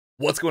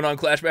What's going on,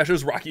 Clash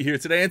Bashers? Rocky here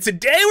today, and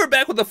today we're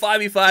back with the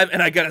 5v5,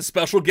 and I got a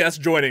special guest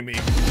joining me.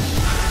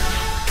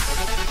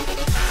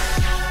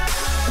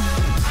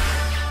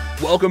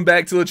 Welcome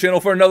back to the channel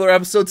for another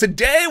episode.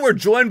 Today we're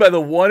joined by the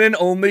one and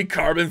only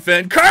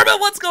CarbonFin. Carbon,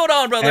 what's going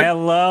on, brother?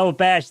 Hello,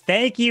 Bash.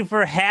 Thank you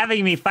for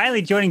having me.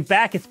 Finally joining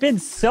back. It's been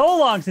so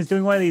long since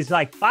doing one of these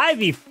like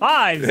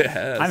 5v5s.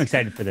 Yes. I'm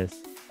excited for this.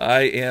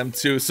 I am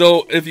too.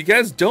 So if you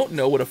guys don't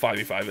know what a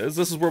 5v5 is,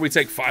 this is where we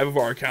take 5 of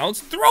our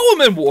accounts, throw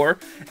them in war,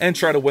 and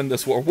try to win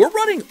this war. We're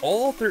running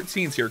all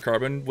 13s here,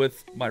 Carbon,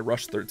 with my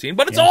Rush 13,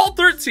 but it's all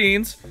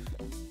 13s.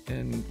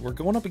 And we're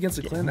going up against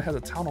a clan that has a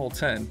Town Hall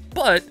 10.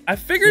 But I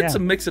figured to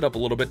mix it up a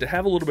little bit, to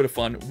have a little bit of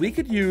fun, we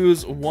could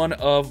use one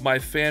of my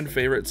fan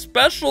favorite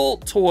special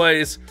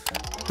toys,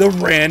 the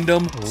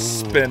random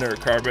spinner,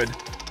 Carbon.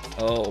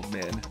 Oh,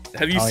 man.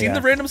 Have you seen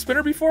the random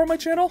spinner before on my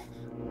channel?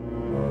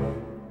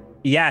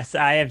 Yes,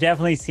 I have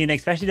definitely seen it,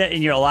 especially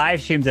in your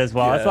live streams as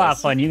well. It's a lot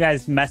of fun. You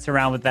guys mess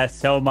around with that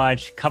so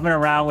much, coming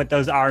around with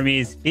those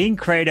armies, being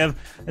creative.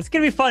 It's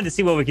going to be fun to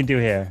see what we can do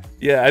here.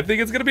 Yeah, I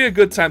think it's going to be a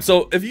good time.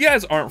 So if you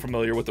guys aren't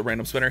familiar with the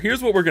random spinner,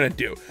 here's what we're going to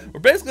do. We're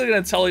basically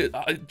going to tell you,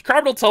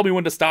 Carbon will tell me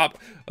when to stop.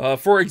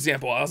 For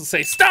example, I'll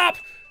say, stop!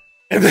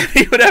 And then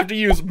he would have to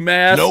use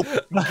mass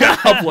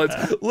goblins.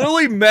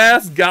 Literally,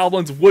 mass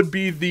goblins would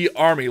be the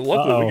army.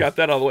 Luckily, we got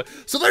that out of the way.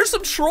 So there's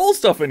some troll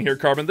stuff in here,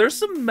 Carbon. There's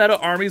some meta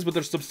armies, but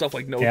there's some stuff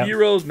like no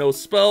heroes, no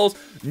spells,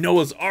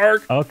 Noah's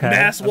Ark,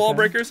 mass wall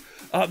breakers.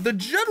 The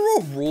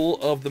general rule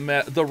of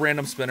the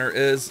random spinner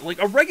is,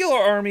 like a regular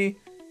army,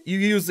 you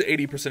use the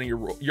 80%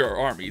 of your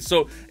army.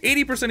 So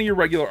 80% of your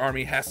regular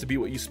army has to be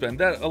what you spend.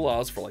 That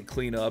allows for like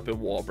cleanup and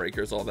wall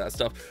breakers, all that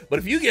stuff. But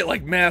if you get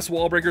like mass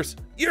wall breakers,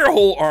 your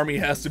whole army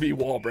has to be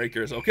wall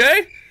breakers,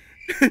 okay?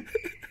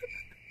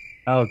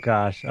 Oh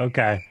gosh,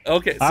 okay.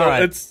 Okay, so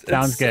it's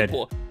sounds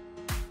simple. Good.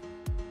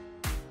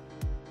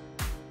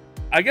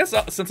 I guess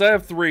since I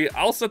have 3,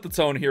 I'll set the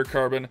tone here,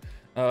 Carbon.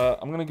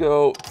 I'm gonna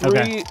go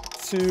 3,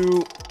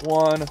 2,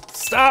 1,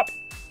 stop.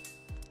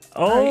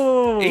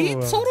 Oh, 8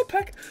 Total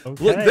Pekkas.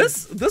 Look,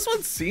 this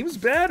one seems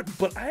bad,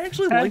 but I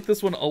actually like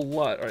this one a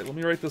lot. All right, let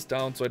me write this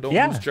down so I don't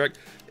lose track.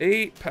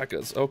 8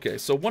 Pekkas. Okay,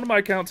 so one of my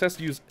accounts has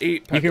to use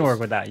 8 Pekkas. You can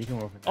work with that. You can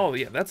work with that. Oh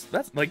yeah, that's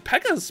like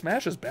Pekka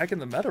Smash is back in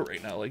the meta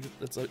right now. Like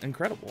that's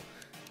incredible.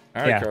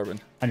 All right, Carbon.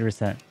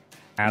 100%.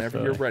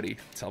 Whenever you're ready,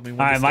 tell me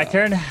when. All right, my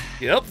turn.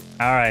 Yep.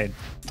 All right,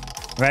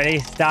 ready?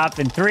 Stop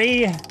in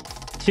 3,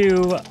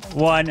 2,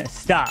 1.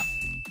 Stop.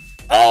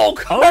 Oh,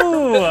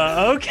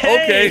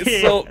 okay.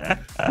 Okay, so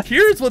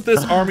here's what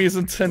this army is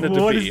intended to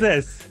be. What is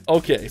this?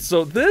 Okay,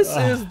 so this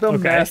is the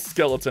mass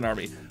skeleton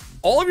army.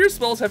 All of your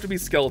spells have to be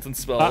skeleton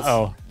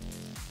spells.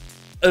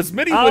 As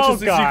many witches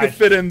as you can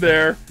fit in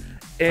there.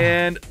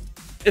 And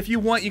if you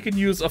want, you can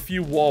use a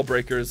few wall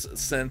breakers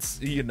since,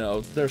 you know,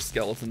 they're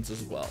skeletons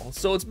as well.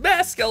 So it's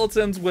mass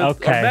skeletons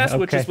with mass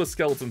witches with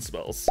skeleton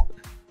spells.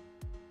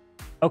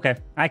 Okay,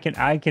 I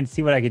can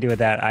see what I can do with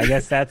that. I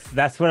guess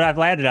that's what I've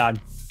landed on.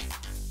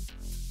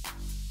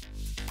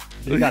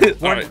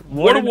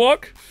 Warden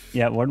Walk?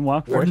 Yeah, Warden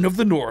Walk. Warden of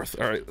the North.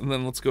 All right, and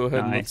then let's go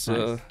ahead and let's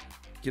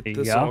get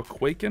this all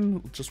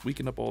quaking. Just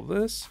weaken up all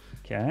this.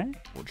 Okay.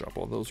 We'll drop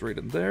all those right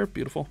in there.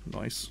 Beautiful.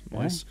 Nice.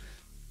 Nice.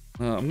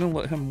 I'm going to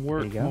let him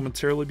work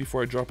momentarily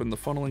before I drop in the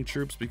funneling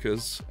troops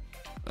because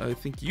I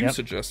think you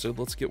suggested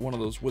let's get one of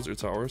those wizard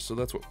towers. So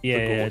that's what the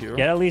goal here.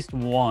 Get at least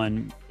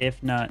one.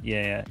 If not,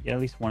 get at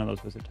least one of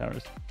those wizard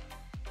towers.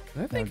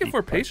 I think if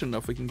we're patient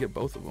enough, we can get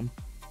both of them.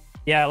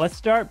 Yeah, let's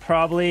start the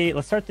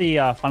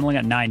funneling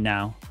at 9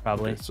 now,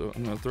 probably. Okay, so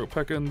I'm going to throw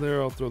Pekka in there.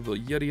 I'll throw the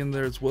Yeti in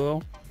there as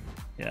well.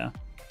 Yeah.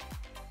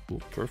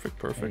 Cool, perfect.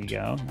 There you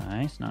go.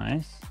 Nice.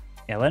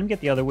 Yeah, let him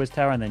get the other Wiz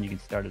Tower, and then you can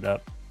start it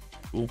up.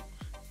 Cool.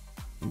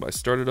 And by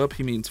start it up,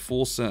 he means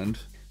full send.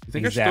 You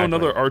think I should throw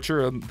another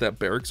archer on that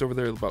barracks over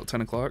there at about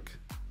 10 o'clock?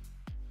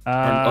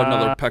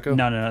 Another Pekka?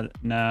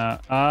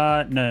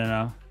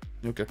 No.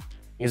 Okay.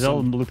 Because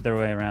they'll loop their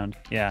way around.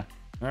 Yeah.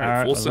 All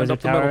right, full send up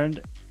the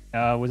middle.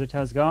 Wizard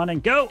Tower's gone,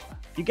 and go!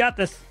 You got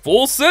this.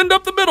 Full send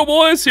up the middle,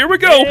 boys. Here we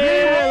go.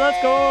 Yeah,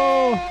 let's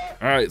go.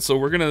 All right, so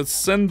we're gonna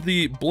send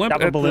the blimp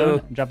drop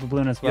a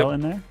balloon as well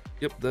in there.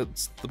 Yep,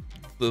 that's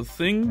the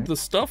thing. The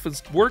stuff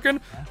is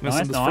working. I'm gonna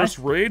send this first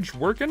rage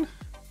working.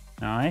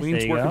 Nice.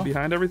 Queen's working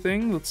behind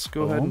everything. Let's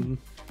go ahead and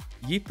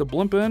yeet the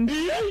blimp in.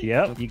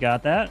 Yep, you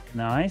got that.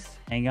 Nice.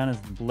 Hang on as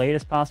late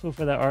as possible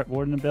for that Art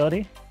Warden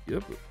ability.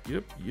 Yep.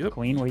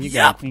 Queen, where you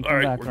go? Queen,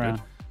 come back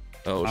around.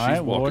 Oh, she's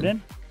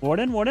walking.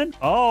 Warden.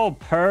 Oh,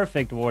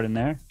 perfect Warden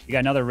there. You got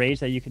another rage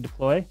that you can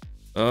deploy.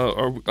 I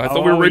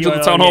thought we were raging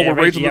the town hall. We're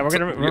raging the town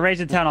hall. We're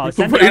raging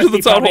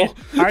the town hall.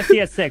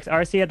 RC at 6.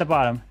 RC at the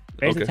bottom.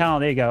 Raise the town hall.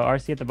 There you go.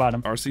 RC at the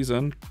bottom. RC's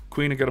in.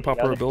 Queen, I got to pop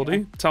her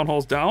ability. Town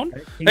hall's down.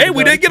 Hey,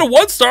 we didn't get a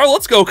 1-star.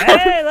 Let's go, Carbon.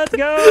 Hey, let's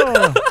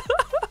go.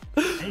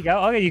 There you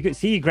go. Okay, you could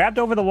see you grabbed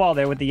over the wall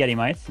there with the Yeti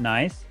mites.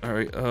 Nice. All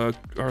right.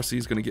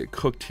 RC's gonna get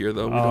cooked here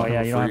though. You don't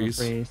have a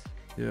freeze.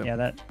 Yeah,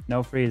 that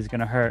no freeze is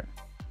gonna hurt.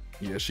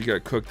 Yeah, she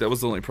got cooked. That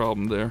was the only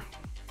problem there.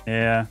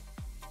 Yeah.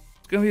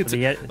 It's gonna be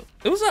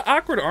it was an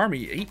awkward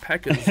army. 8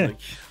 Pekkas. Like,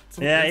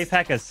 Yeah, 8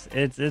 Pekkas.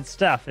 It's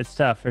tough. It's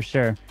tough for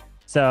sure.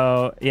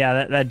 So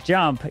yeah, that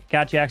jump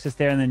got you access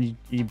there, and then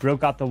you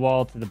broke out the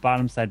wall to the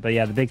bottom side. But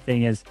yeah, the big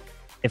thing is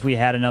if we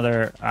had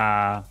another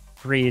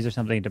freeze or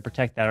something to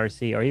protect that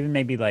RC, or even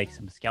maybe like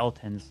some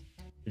skeletons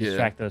to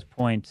distract those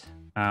points.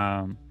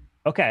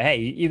 Okay, hey,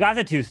 you got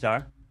the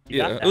 2-star.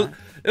 Yeah,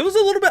 it was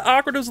a little bit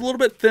awkward. It was a little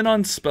bit thin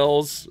on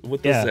spells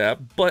with the zap,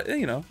 but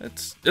you know,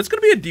 it's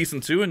gonna be a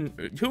decent 2.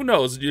 And who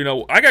knows? You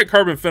know, I got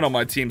CarbonFin on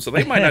my team, so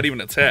they might not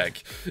even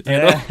attack. You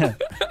know?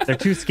 They're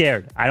too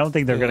scared. I don't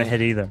think they're gonna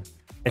hit either.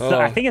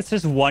 I think it's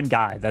just one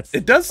guy.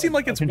 It does seem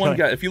like it's one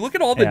guy. If you look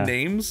at all the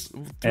names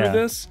through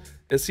this,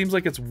 it seems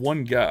like it's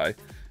one guy.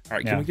 All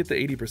right, can we get the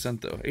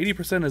 80% though?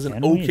 80% is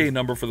an okay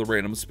number for the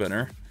random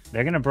spinner.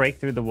 They're gonna break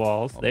through the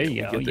walls. There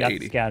you go. You got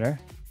the scatter.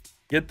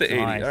 Get the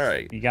 80. All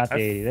right. You got the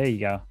 80. There you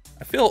go.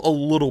 I feel a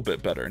little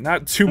bit better.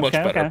 Not too much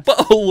better,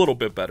 but a little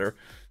bit better.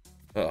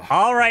 Ugh.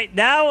 All right.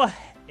 Now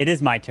it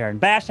is my turn.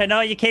 Bash, I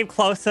know you came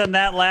close on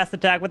that last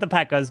attack with the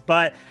Pekkas,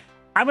 but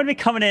I'm going to be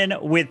coming in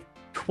with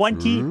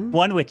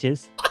 21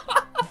 witches,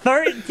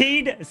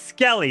 13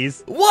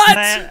 skellies. What?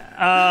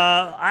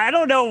 I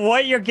don't know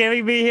what you're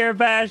giving me here,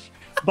 Bash.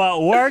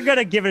 But we're going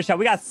to give it a shot.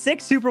 We got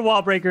 6 super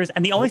wall breakers,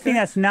 and the only thing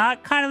that's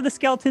not kind of the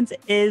skeletons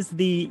is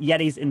the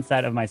Yetis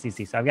inside of my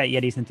CC. So I've got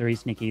Yetis and 3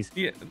 sneakies.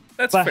 Yeah,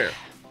 that's fair.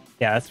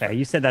 Yeah, that's fair.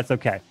 You said that's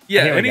okay.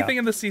 Yeah, anything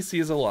in the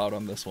CC is allowed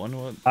on this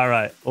one. All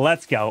right,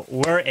 let's go.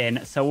 We're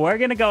in. So we're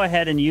going to go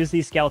ahead and use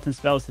these skeleton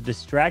spells to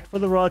distract for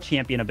the Royal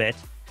Champion a bit,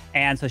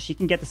 and so she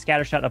can get the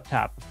scatter shot up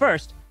top.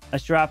 First,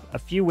 let's drop a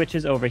few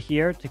witches over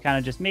here to kind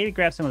of just maybe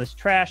grab some of this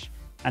trash,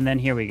 and then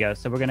here we go.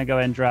 So we're going to go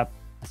ahead and drop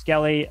a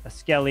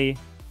skelly,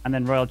 and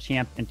then Royal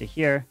Champ into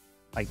here,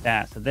 like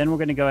that. So then we're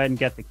going to go ahead and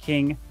get the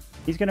king.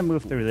 He's going to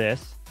move through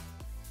this.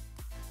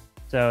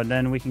 So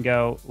then we can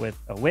go with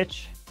a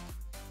witch,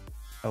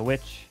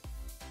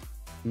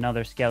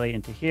 another skelly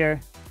into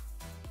here,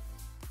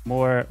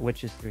 more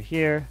witches through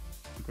here,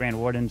 Grand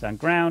Wardens on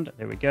ground.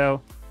 There we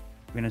go.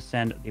 We're going to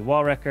send the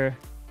Wall Wrecker,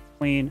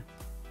 Queen,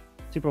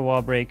 Super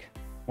Wall Break,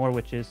 more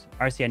witches.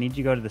 RC, I need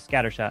you to go to the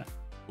scatter shot.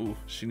 Ooh,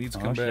 she needs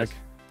to come back.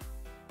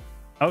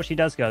 Oh, she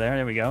does go there.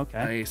 There we go.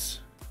 Okay. Nice.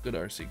 Good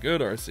RC.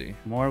 Good RC.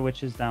 More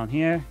witches down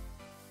here.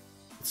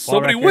 So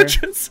many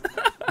witches.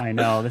 I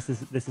know. This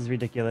is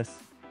ridiculous.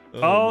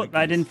 Oh,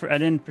 I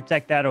didn't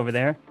protect that over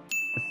there.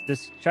 Let's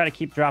just try to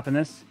keep dropping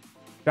this.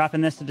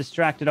 Dropping this to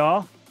distract it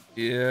all.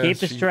 Yeah. Keep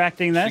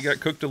distracting this. She got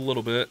cooked a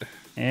little bit.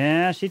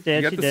 Yeah, she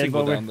did. You got the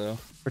single down though.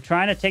 We're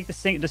trying to take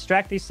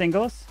distract these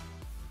singles.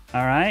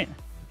 All right.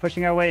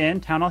 Pushing our way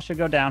in. Town Hall should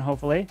go down,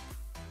 hopefully.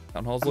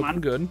 Town Hall's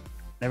looking good.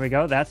 There we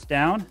go. That's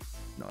down.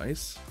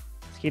 Nice.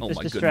 Let's keep this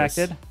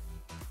distracted. Goodness.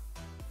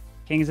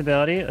 King's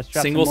ability. Let's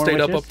drop single some more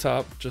stayed witches. up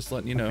top, just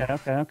letting you know.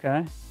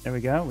 Okay. There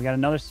we go. We got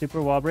another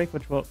super wall break,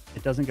 which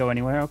it doesn't go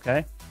anywhere.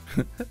 Okay.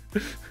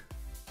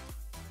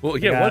 Well,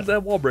 yeah, what does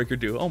that wall breaker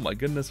do? Oh my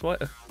goodness,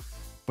 what?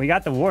 We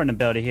got the warden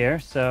ability here,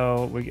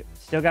 so we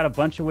still got a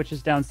bunch of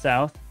witches down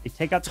south. They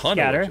take out the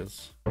scatter. Of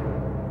witches.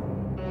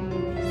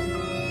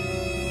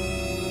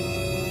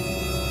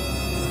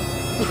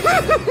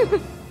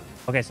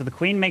 Okay, so the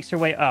queen makes her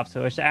way up,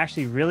 so it's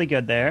actually really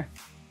good there.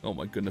 Oh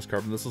my goodness,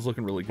 Carbon, this is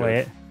looking really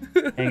good.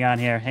 Wait, hang on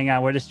here. Hang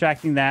on, we're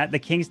distracting that. The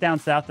king's down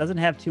south, doesn't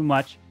have too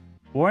much.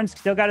 Warren's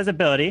still got his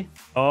ability.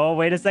 Oh,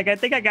 wait a second. I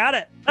think I got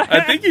it. I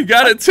think you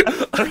got it too.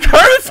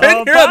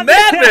 Carbon, you're a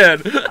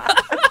madman.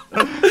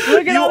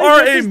 You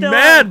are a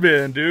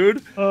madman,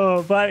 dude.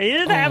 Oh, but he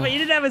didn't have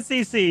a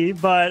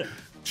CC, but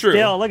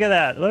still, look at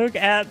that. Look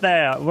at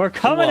that. We're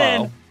coming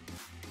in.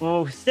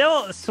 Oh,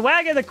 still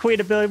swagging the queen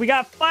ability. We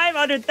got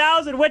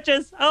 500,000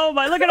 witches. Oh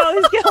my, look at all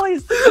these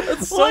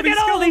skellies. Look at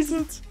all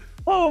these.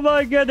 Oh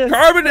my goodness.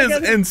 Carbon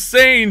is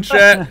insane,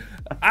 chat.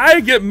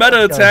 I get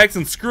meta attacks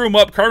and screw them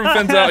up.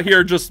 CarbonFin's out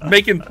here just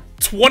making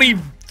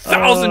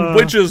 20,000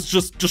 witches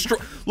just destroy.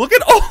 Look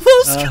at all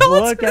those skeletons.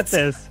 Look at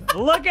this.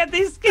 Look at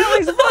these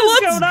skellies.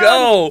 Let's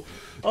go.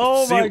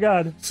 Oh my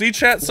god. See,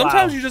 chat,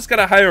 sometimes you just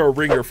gotta hire a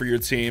ringer for your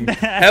team.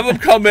 Have them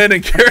come in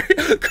and carry.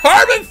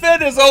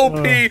 CarbonFin is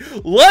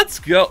OP. Let's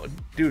go.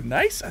 Dude,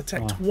 nice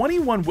attack.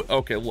 21.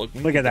 Okay,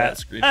 look at that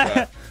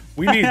screenshot.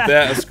 We need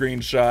that a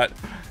screenshot.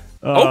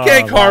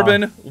 Okay,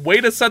 Carbon.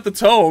 Way to set the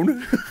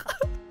tone.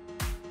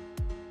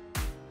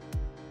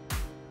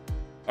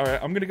 All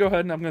right, I'm gonna go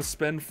ahead and I'm gonna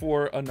spend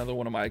for another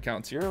one of my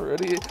accounts here.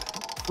 Ready?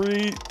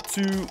 3,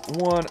 2,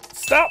 1,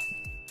 stop.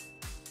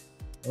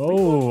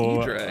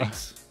 Oh.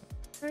 E-drags.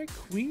 Okay,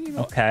 queen.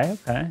 Okay.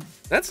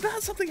 That's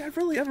not something I've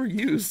really ever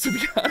used, to be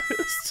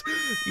honest.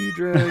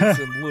 E-drags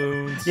and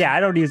loons. Yeah, I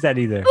don't use that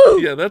either.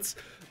 Yeah, that's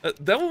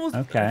that one was.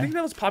 Okay. I think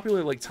that was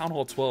popular like Town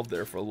Hall 12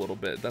 there for a little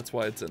bit. That's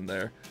why it's in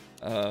there.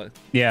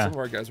 Yeah. Some of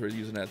our guys were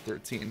using it at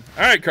 13.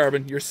 All right,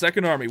 Carbon, your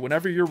second army.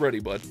 Whenever you're ready,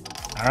 bud.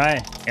 All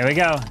right, here we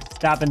go.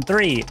 Stop in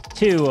 3,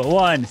 2,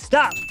 1,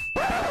 stop.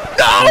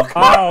 No!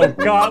 Oh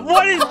God,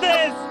 what is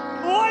this?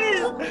 What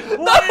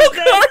is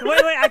this?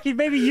 Wait. I can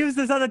maybe use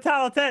this on the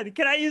Total 10.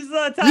 Can I use this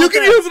on the Total 10? You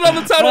can use it on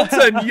the Total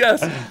 10,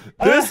 yes.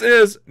 This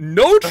is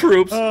no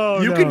troops.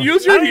 You can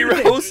use your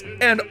heroes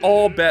and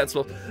all bat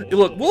spells.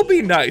 Look, we'll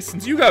be nice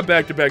since you got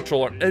back-to-back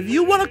troll arm. If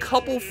you want a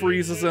couple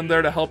freezes in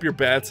there to help your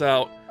bats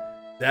out,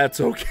 that's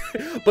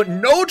okay. But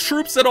no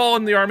troops at all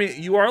in the army.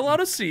 You are allowed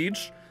to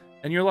siege,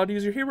 and you're allowed to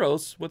use your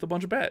heroes with a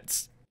bunch of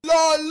bats.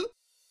 LOL.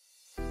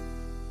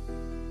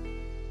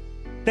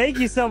 Thank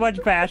you so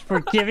much, Bash, for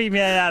giving me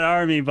that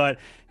army. But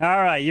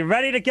all right, you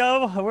ready to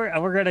go?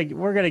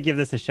 We're gonna give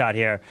this a shot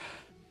here.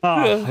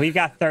 Oh, we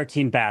got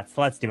 13 bats.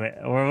 Let's do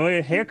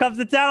it. Here comes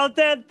the Total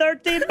 10.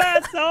 13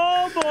 bats.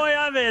 Oh boy,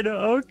 I'm in.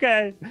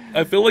 Okay.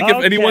 I feel like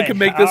if anyone can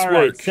make this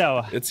work,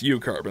 so it's you,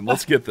 Carbon.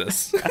 Let's get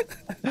this.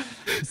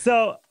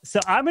 So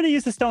I'm gonna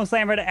use the Stone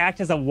Slammer to act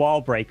as a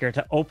wall breaker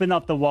to open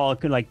up the wall. It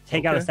could like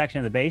take out a section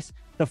of the base.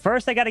 So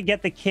first, I got to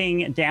get the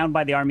king down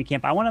by the army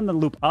camp. I want him to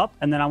loop up,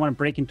 and then I want to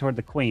break in toward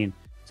the queen.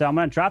 So I'm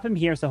going to drop him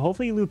here. So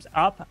hopefully he loops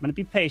up. I'm going to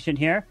be patient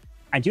here.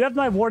 I do have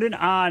my Warden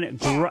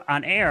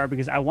on air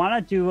because I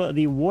want to do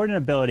the Warden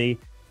ability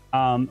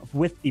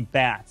with the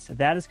bats.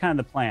 That is kind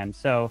of the plan.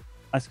 So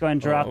let's go ahead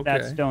and drop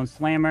that Stone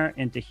Slammer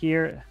into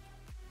here.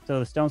 So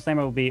the Stone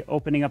Slammer will be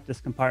opening up this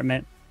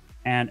compartment.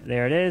 And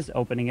there it is,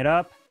 opening it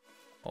up.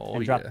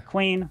 And drop the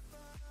queen.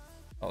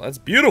 Oh, that's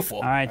beautiful.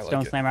 All right,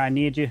 Stone Slammer, I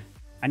need you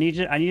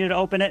to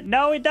open it.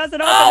 No, it doesn't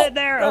open it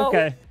there. No.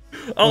 Okay.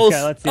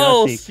 Okay, let's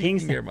see.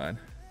 King's near mine.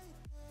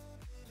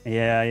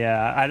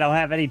 Yeah. I don't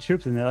have any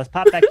troops in there. Let's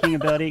pop that king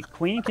ability.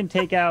 Queen can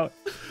take out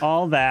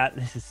all that.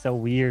 This is so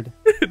weird.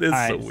 It is all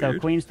right, so weird. So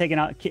Queen's taking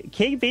out.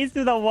 King beats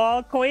through the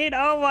wall. Queen.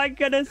 Oh my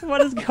goodness,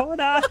 what is going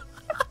on?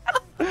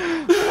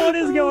 What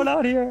is going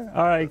on here?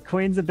 All right,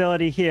 Queen's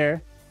ability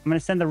here. I'm gonna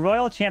send the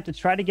Royal Champ to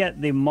try to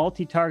get the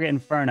multi-target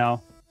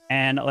Inferno.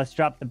 And let's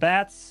drop the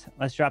bats.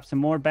 Let's drop some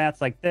more bats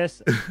like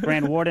this.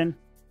 Grand Warden.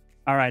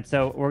 All right,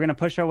 so we're gonna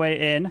push our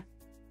way in,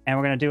 and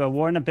we're gonna do a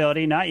Warden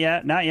ability. Not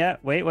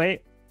yet.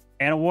 Wait.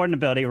 And a Warden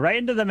ability right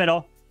into the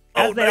middle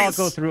as they all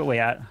go through it. Wait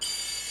at.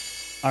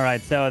 All right,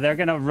 so they're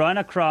gonna run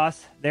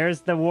across.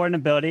 There's the Warden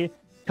ability.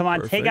 Come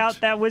on, take out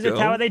that Wizard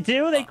Tower. They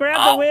do. They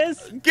grab the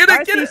Wiz. Get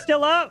it. RC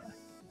still up.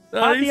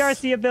 Pop the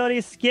RC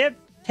ability. Skip.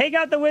 Take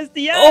out the Wiz.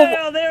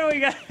 Yeah, there we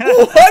go.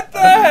 What the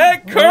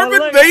heck?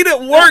 Carbon made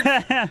it work.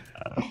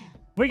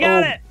 We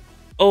got it.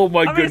 Oh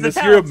my goodness,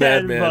 you're a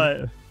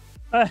madman.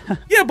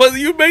 Yeah, but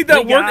you made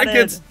that work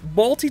against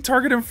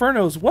multi-target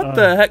Infernos. What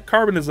the heck?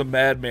 Carbon is a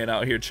madman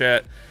out here,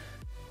 chat.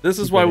 This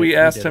is why we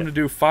asked him to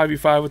do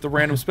 5v5 with the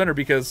random spinner,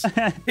 because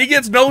he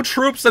gets no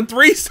troops and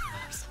 3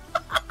 stars.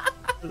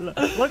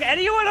 Look,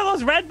 any one of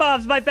those red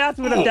bombs, my bats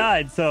would have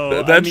died.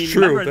 So that's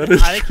true. Remember, that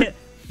is true.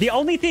 The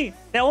only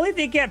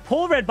thing can't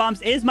pull red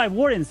bombs is my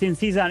Warden, since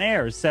he's on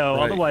air. So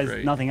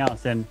otherwise, nothing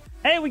else. And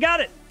hey, we got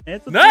it.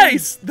 It's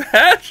nice.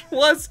 That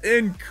was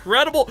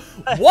incredible.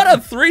 What a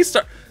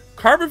 3-star.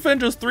 CarbonFin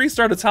just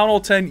 3-starred a Town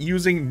Hall 10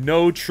 using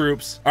no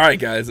troops. All right,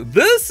 guys,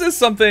 this is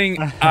something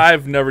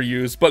I've never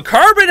used, but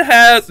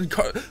Carbon's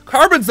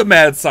the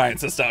mad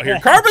scientist out here.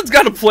 Carbon's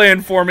got a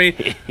plan for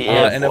me,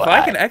 and if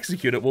I can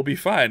execute it, we'll be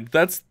fine.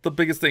 That's the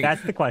biggest thing.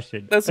 That's the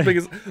question. That's the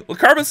biggest. Well,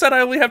 Carbon said I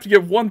only have to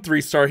get 1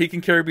 3-star. He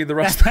can carry me the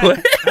rest of the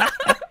way.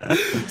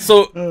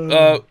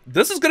 So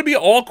this is going to be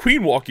all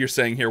Queen Walk. You're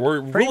saying here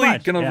we're really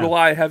going to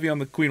rely heavy on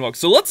the Queen Walk.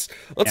 So let's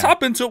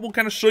hop into it. We'll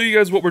kind of show you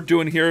guys what we're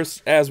doing here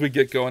as we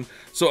get going.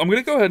 So I'm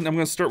going to go ahead and I'm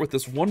going to start with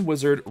this one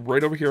wizard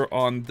right over here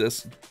on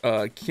this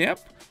camp,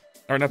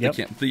 or not the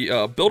camp,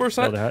 the builder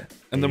side,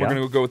 and then we're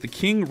going to go with the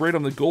king right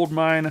on the gold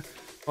mine.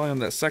 Probably on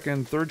that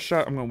second, third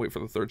shot. I'm going to wait for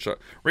the third shot.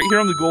 Right here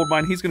on the gold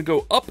mine, he's going to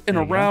go up and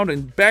around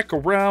and back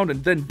around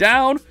and then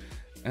down,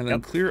 and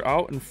then clear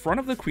out in front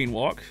of the Queen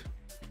Walk.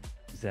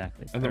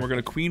 Exactly. And then we're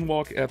going to Queen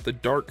Walk at the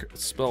Dark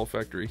Spell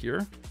Factory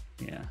here.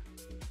 Yeah.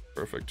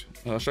 Perfect.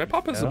 Should I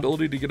pop his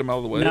ability to get him out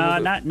of the way? No,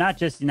 not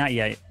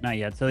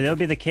yet. So it'll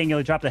be the king.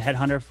 You'll drop the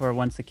Headhunter for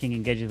once the king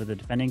engages with the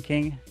defending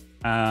king.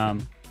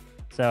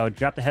 So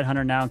drop the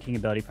Headhunter now, and king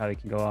ability probably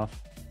can go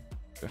off.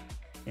 Okay.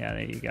 Yeah,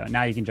 there you go.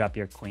 Now you can drop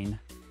your queen.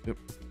 Yep.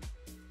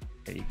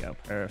 There you go.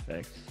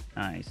 Perfect.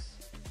 Nice.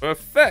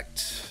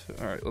 Perfect.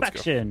 All right,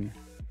 let's go.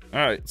 All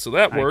right, so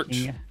that worked.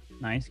 King.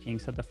 Nice. King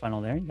set the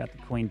funnel there. You got the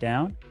queen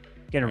down.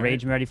 Get a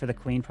rage ready for the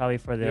queen, probably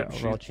for the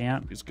overall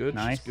champ. She's good.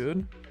 Nice. She's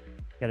good.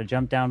 Got to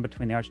jump down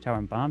between the arch tower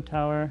and bomb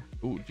tower.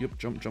 Ooh, yep,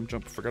 jump.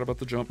 Forgot about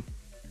the jump.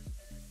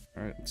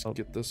 All right, let's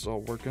get this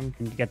all working.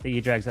 And get the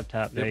E-drags up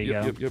top. There you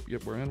go.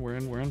 Yep. We're in.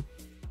 There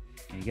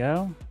you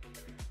go.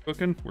 We're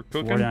cooking.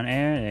 War down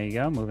air. There you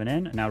go. Moving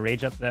in. Now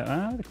rage up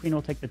the. The queen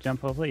will take the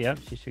jump. Hopefully. Yep.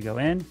 She should go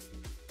in.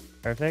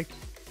 Perfect.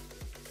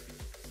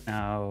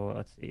 Now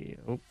let's see.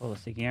 Oh, the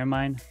seeking air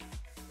mine.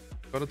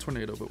 Got a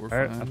tornado, but we're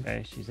fine.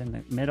 Okay, she's in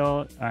the middle.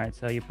 All right,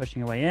 so you're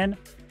pushing your way in.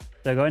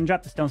 So go ahead and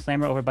drop the Stone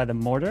Slammer over by the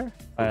mortar.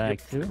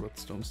 Like 2.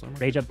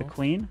 Rage up the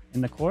queen in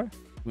the core.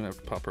 I'm gonna have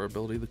to pop her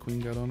ability. The queen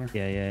got on her.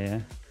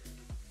 Yeah.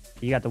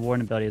 You got the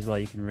Warden ability as well.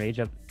 You can rage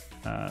up.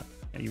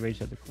 You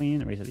rage up the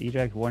queen. Rage up the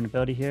E-drag. Warden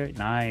ability here.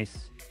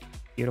 Nice.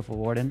 Beautiful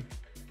Warden.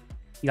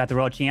 You got the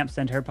Royal Champ.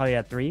 Send her probably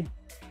at 3.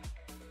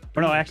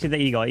 Or no, actually the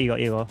eagle.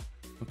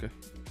 Okay.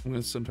 I'm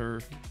gonna send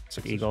her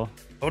 6. Eagle.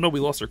 Oh no, we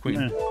lost our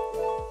queen.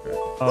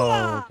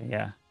 Oh, okay,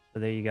 yeah. So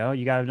there you go.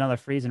 You got another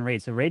freeze and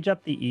rage. So rage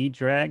up the E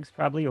drags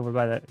probably over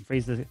by the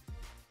freeze that.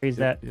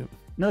 Yep.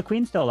 No, the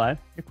queen's still alive.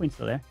 Your queen's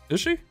still there.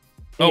 Is she? Yeah,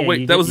 Oh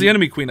wait, that was the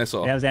enemy queen I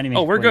saw. That was the enemy.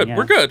 Oh, we're queen, good. yeah.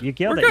 We're good. You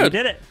killed we're it. Good.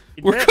 You did it.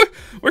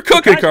 We're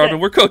cooking, Carbon. it.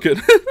 We're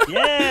cooking.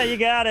 Yeah, you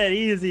got it.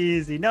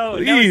 Easy. No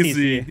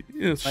Easy. CC.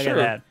 Yeah, Look sure.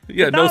 at that.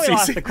 Yeah, But no now we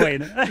lost CC. the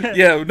queen.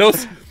 Yeah, no.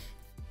 The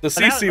But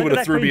now, CC look would at have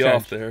that threw queen me charge.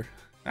 off there.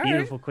 All right.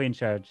 Beautiful queen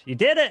charge. You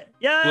did it.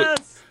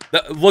 Yes.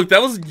 Look,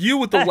 that was you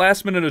with the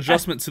last minute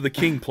adjustment to the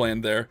king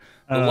plan there.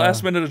 The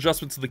last minute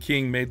adjustment to the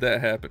king made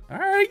that happen. All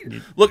right.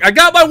 Look, I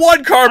got my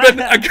 1, Carbon.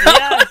 I got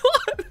my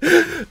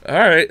 1. All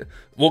right.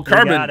 Well,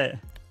 Carbon, You got it.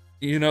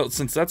 you know,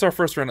 since that's our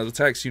first round of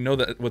attacks, you know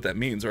what that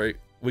means, right?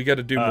 We got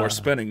to do more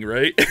spinning,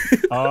 right?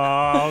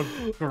 Oh,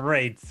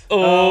 great.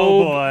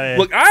 Oh boy.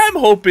 Look, I'm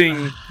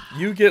hoping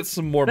you get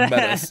some more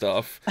meta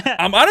stuff.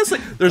 I'm honestly,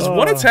 there's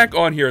one attack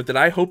on here that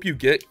I hope you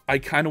get. I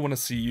kind of want to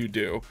see you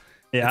do.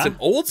 Yeah. It's an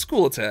old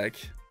school attack.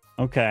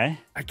 Okay.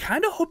 I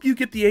kind of hope you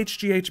get the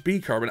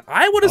HGHB, Carbon.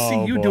 I want to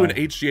see you do an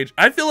HGH.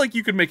 I feel like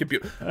you could make it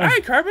beautiful. All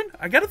right, Carbon,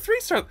 I got a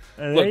 3-star.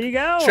 There you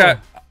go.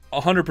 Chat,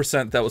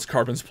 100% that was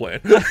Carbon's plan.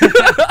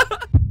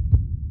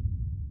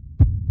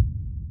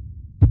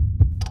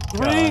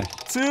 3,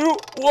 2,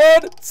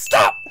 1,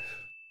 stop!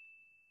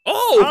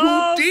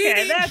 Oh, Houdini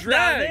okay, that's not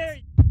drag. there.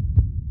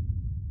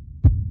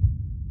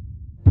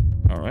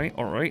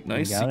 All right,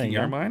 nice. Seeking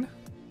air mine.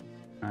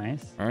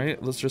 Nice. All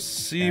right, let's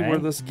just see where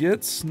this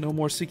gets. No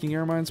more seeking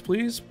air mines,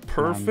 please.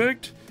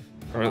 Perfect.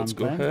 All right, let's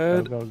go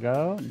ahead.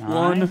 Go. Nice.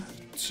 1,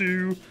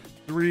 2,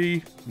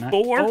 3,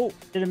 4. Oh,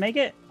 did it make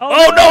it?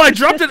 Oh no, I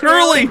dropped it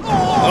early.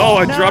 Oh,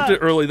 I dropped it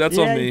early. That's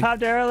on me. You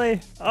popped it early.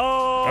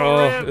 Oh,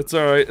 oh, it's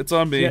all right. It's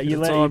on me. Yeah,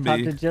 it's on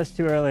popped me. it just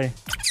too early.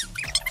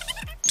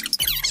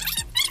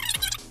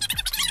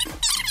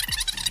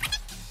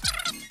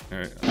 All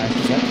right.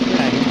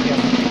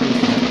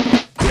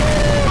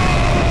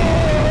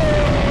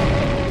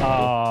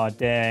 Oh,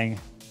 dang.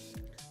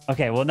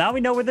 Okay, well now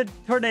we know where the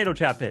tornado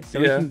trap is, so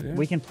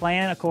we can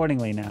plan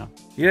accordingly now.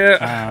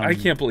 Yeah, I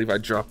can't believe I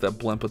dropped that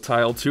blimp a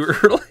tile too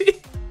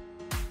early.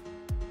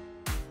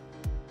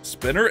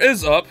 Spinner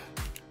is up.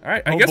 All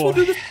right, I guess we'll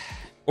do this.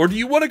 Or do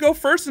you want to go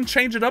first and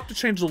change it up to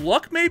change the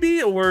luck,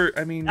 maybe? Or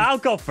I mean, I'll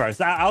go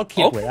first. I'll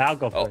keep with it. I'll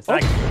go first.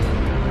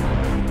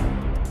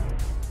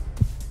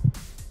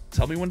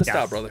 Tell me when to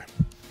stop, brother.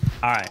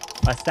 All right,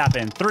 let's stop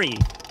in 3,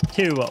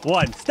 2,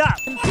 1, stop.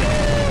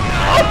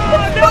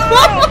 Oh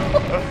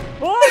no!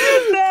 What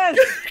is this?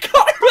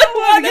 Carbon,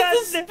 why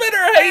does the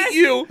spinner hate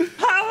you?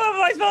 How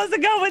am I supposed to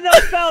go with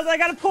those spells? I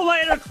gotta pull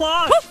my inner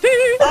cloth.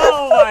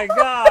 Oh my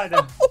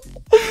god.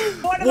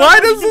 Why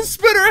does the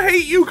spinner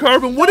hate you,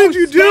 Carbon? What did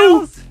you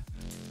do?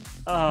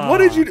 What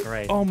did you do?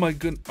 Great. Oh my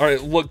goodness. All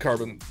right, look,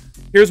 Carbon.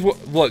 Here's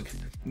what. Look,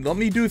 let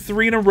me do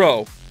 3 in a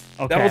row.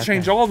 Okay, that'll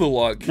change all the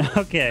luck.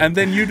 Okay. And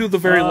then you do the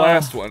very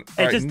last one.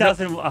 It just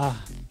doesn't.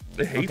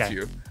 It hates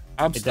you.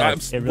 It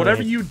really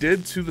whatever you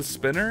did to the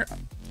spinner.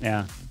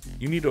 Yeah.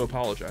 You need to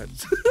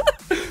apologize.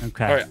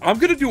 Okay. All right, I'm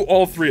gonna do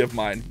all 3 of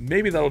mine.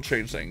 Maybe that'll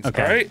change things.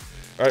 Okay. All right.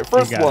 All right.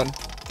 First one.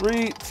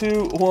 3,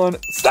 2, 1.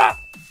 Stop.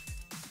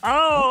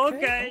 Oh,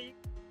 okay.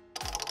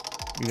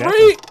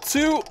 3,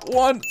 2,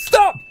 1.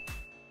 Stop.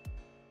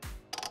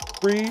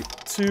 3,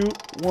 2,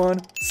 1.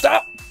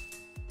 Stop.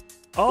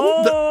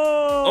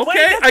 Oh,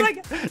 okay.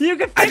 You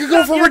can. I can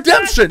go for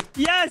redemption.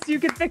 Yes, you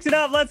can fix it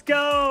up. Let's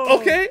go.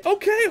 Okay.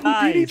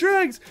 Houdini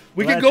drags.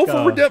 We can go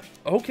for redemption.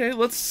 Okay,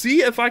 let's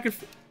see if I can.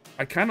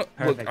 I kind of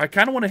look. I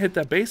kind of want to hit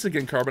that base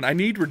again, Carbon. I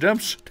need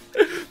redemption.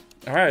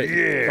 All right,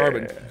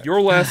 Carbon,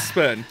 your last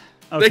spin.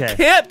 Okay. They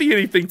can't be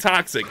anything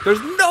toxic.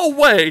 There's no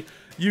way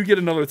you get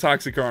another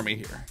toxic army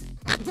here.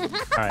 All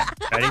right,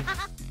 ready?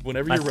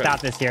 Whenever you're ready. Let's stop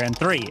this here in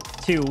 3,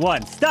 2,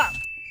 1. Stop.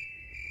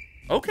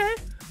 Okay.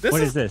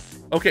 What is this?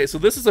 Okay, so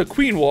this is a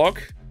queen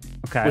walk.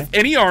 Okay. With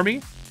any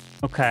army.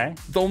 Okay.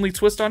 The only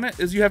twist on it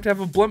is you have to have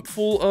a blimp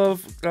full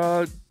of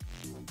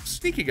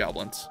sneaky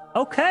goblins.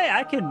 Okay,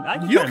 I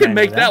can. You can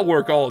make that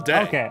work all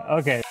day.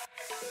 Okay.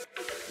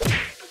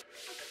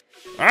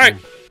 All right.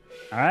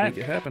 Make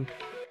it happen.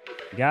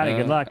 Got it.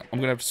 Good luck. I'm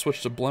gonna have to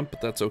switch to blimp, but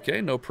that's okay.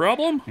 No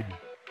problem.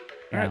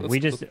 Yeah,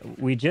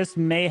 we just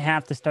may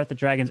have to start the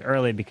dragons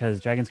early because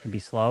dragons can be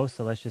slow.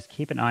 So let's just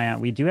keep an eye on.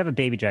 We do have a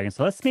baby dragon,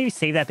 so let's maybe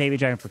save that baby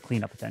dragon for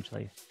cleanup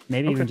potentially.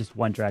 Maybe even just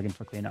 1 dragon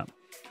for cleanup.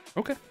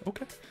 Okay.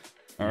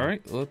 All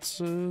right. Let's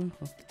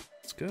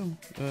go.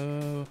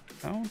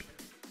 Hound.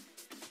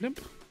 Yep.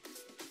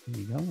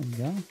 There you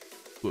go.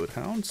 Good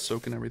hound,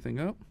 soaking everything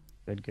up.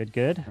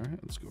 Good. All right.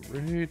 Let's go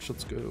rage.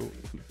 Let's go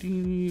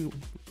Houdini.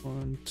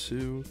 1,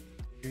 2,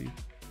 3,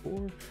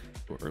 4.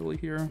 Go early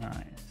here.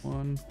 Nice.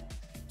 1,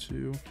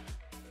 2,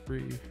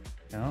 3.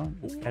 No,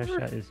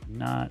 Scattershot is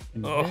not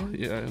in Oh,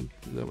 yeah,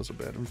 that was a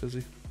bad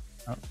invisi.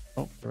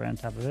 Oh, we're on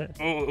top of it.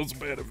 Oh, that was a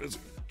bad invisi.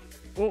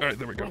 All right,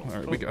 there we go. All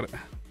right, we got it.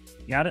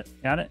 Got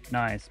it.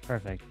 Nice,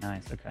 perfect.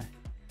 Nice, okay.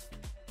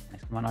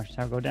 Nice, come on, Archer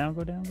Tower, go down.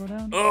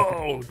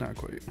 Oh, not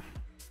quite.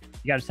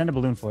 You gotta send a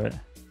balloon for it.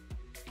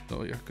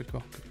 Oh yeah, good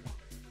call. Good call.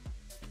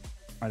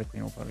 Or the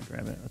queen will probably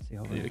grab it. Let's see.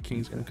 Yeah,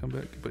 king's gonna come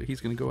back, but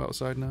he's gonna go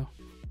outside now.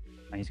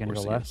 Oh, he's gonna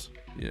go left.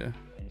 Yeah.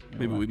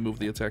 Maybe we move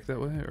the attack that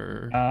way,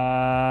 or.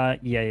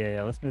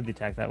 Yeah. Let's move the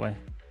attack that way.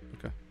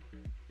 Okay.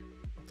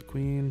 The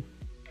queen.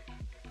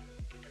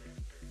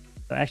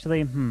 So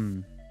actually,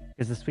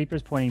 because the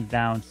sweeper's pointing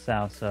down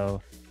south,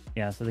 so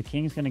yeah. So the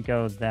king's gonna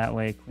go that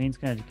way. Queen's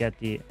gonna get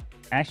the.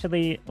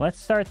 Actually, let's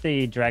start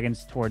the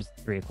dragons towards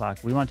 3 o'clock.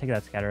 We want to take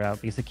that scatter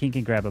out because the king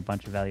can grab a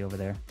bunch of value over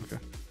there. Okay.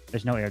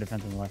 There's no air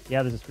defense on the left.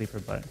 Yeah, there's a sweeper,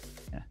 but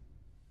yeah.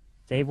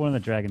 Save one of the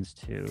dragons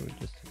too.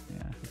 Just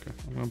yeah. Okay.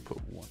 I'm gonna put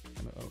one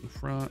kind of out in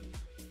front.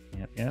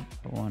 Yep.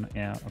 Put one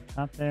up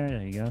top there.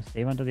 There you go.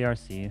 Save onto the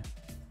RC.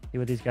 See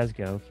where these guys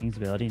go. King's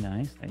ability,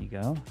 nice. There you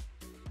go.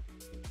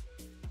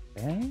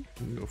 Okay.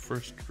 We can go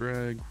first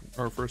drag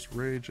or first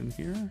rage in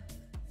here.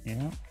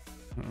 Yeah.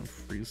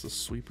 Freeze the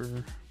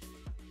sweeper.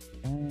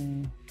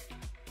 Okay.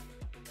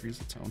 Freeze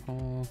the town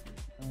hall.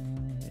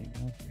 There you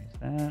go. Freeze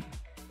that.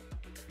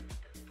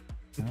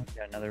 Oh,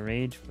 got another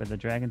rage for the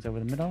dragons over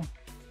the middle.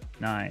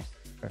 Nice.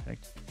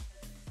 Perfect.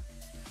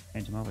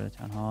 Change them over to the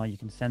town hall. You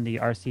can send the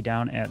RC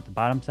down at the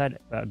bottom side,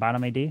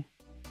 bottom AD. And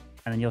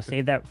then you'll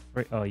save that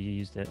for... Oh, you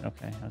used it.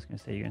 Okay. I was going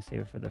to say you're going to save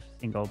it for the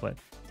single, but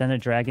send the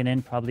dragon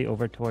in probably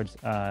over towards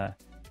 9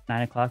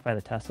 o'clock by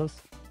the Teslas.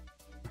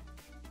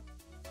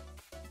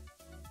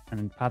 And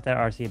then pop that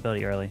RC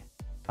ability early.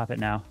 Pop it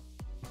now.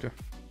 Okay.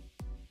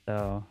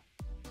 So...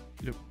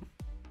 Yep.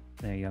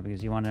 There you go,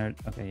 because you wanted...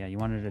 Okay, yeah, you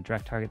wanted to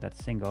direct target that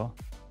single.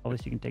 At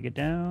least you can take it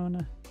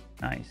down.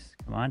 Nice.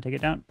 Come on, take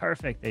it down.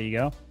 Perfect. There you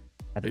go.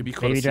 Baby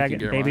dragon.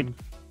 Baby...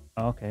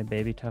 Okay,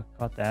 baby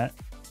caught that.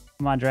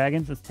 Come on,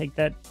 dragons. Let's take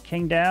that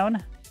king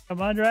down.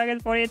 Come on,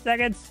 dragons. 48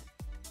 seconds.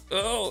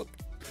 Oh.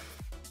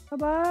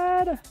 Come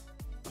on.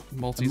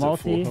 Multi's at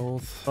full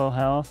health. Full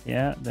health.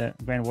 Yeah, the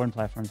Grand Warden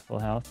platform's full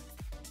health.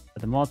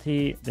 But the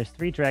multi, there's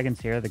 3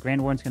 dragons here. The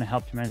Grand Warden's going to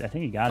help tremendously. I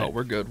think he got it. Oh,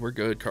 we're good. We're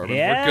good, Carbon.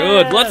 Yes!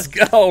 We're good. Let's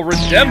go.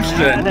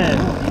 Redemption.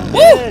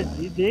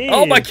 Woo!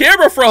 Oh, my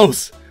camera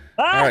froze.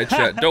 All right,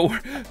 chat. Don't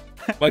worry.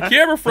 My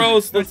camera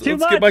froze. Let's get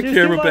my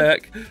camera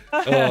back.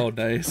 Oh,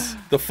 nice.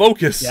 The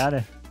focus. Got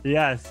it.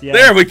 Yes.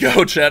 There we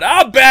go, chat.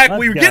 I'm back.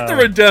 We get the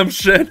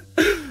redemption.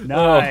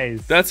 Nice.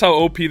 Oh, that's how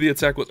OP the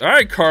attack was. All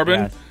right,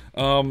 Carbon.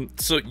 Yes.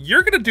 So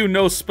you're going to do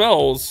no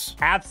spells.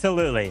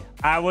 Absolutely.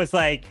 I was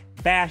like,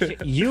 Bash,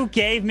 you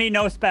gave me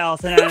no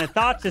spells, and then I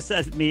thought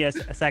just me a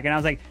second. I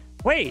was like,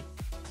 wait,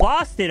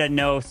 Floss did a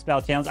no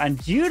spell challenge on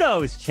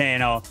Judo's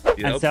channel. Yep.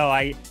 And so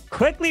I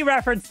quickly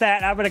referenced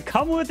that. I'm going to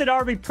come with an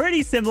army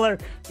pretty similar,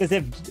 because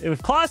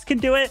if Klaus can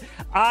do it,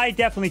 I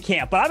definitely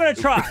can't. But I'm going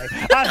to try.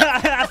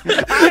 I'm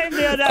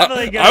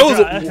definitely going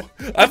to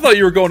try. I thought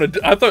you were going to...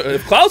 I thought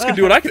if Klaus can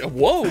do it, I can...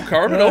 Whoa,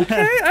 Carbon,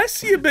 okay. I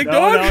see you, big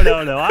dog.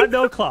 No. I'm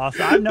no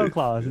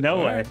Klaus.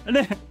 No way.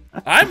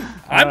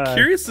 I'm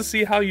curious to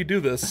see how you do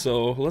this,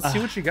 so let's see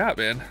what you got,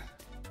 man.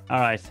 All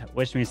right,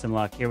 wish me some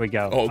luck. Here we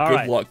go. Oh,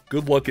 good luck.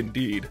 Good luck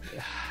indeed.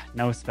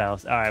 No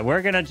spells. All right,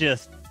 we're gonna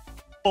just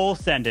full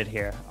send it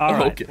here. All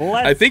right. Okay.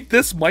 I think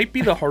this might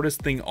be the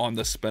hardest thing on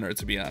the spinner,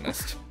 to be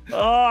honest. Oh,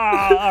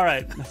 all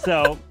right.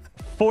 So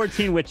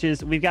 14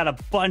 witches. We've got a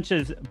bunch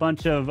of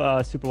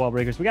super wall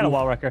breakers. We got a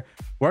wall wrecker.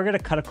 We're gonna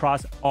cut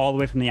across all the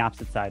way from the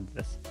opposite side of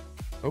this.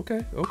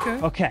 Okay.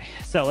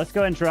 So let's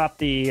go ahead and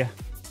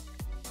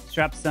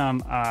drop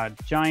some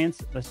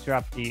giants. Let's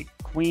drop the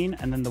queen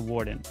and then the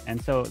warden. And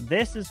so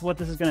this is what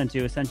this is going to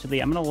do. Essentially,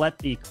 I'm going to let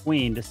the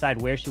queen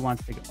decide where she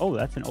wants to go. Oh,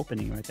 that's an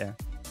opening right there.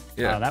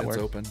 Yeah, that works.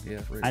 Open. Yeah,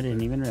 right, I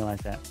didn't even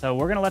realize that. So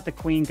we're going to let the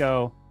queen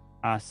go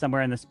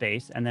somewhere in the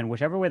space, and then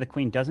whichever way the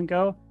queen doesn't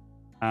go.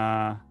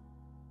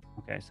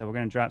 Okay, so we're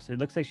going to drop. So it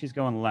looks like she's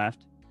going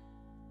left.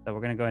 So we're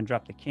going to go and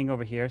drop the king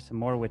over here. Some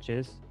more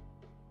witches.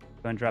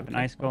 Go and drop an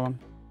ice golem.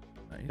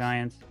 Nice.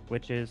 Giants,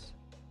 witches,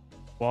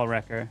 wall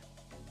wrecker.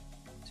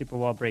 Super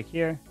wall break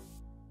here.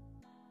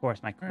 Of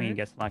course, my queen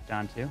gets locked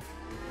on too.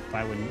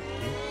 Why wouldn't you?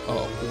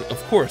 Oh,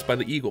 of course, by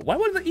the eagle. Why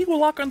would the eagle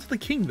lock onto the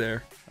king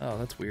there? Oh,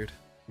 that's weird.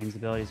 King's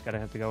ability's gotta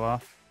have to go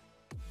off.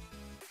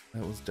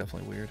 That was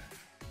definitely weird.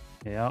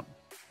 Yep.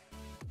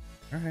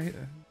 All right.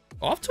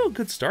 Off to a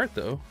good start,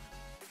 though.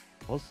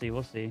 We'll see.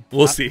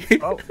 We'll see.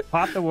 Oh,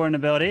 pop the warden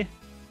ability.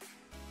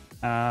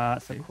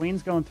 So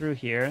queen's going through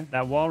here.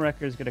 That wall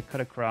wrecker is gonna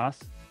cut across.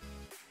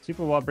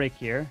 Super wall break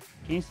here.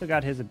 King still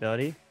got his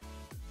ability.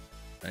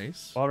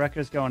 Nice. Wall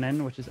wrecker's going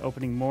in, which is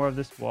opening more of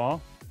this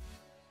wall.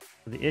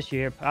 So the issue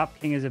here, pop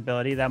king his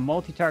ability. That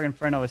multi-target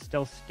inferno is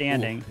still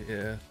standing. Ooh,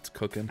 yeah, it's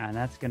cooking. And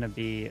that's going to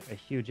be a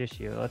huge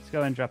issue. Let's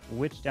go and drop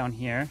witch down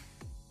here.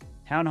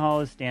 Town hall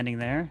is standing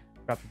there.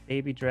 Drop a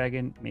baby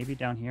dragon maybe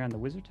down here on the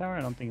wizard tower.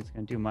 I don't think it's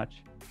going to do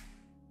much.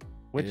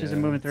 Witches are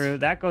moving through.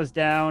 That goes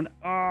down.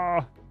 Oh,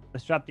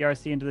 let's drop the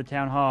RC into the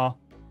town hall.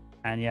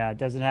 And yeah, it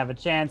doesn't have a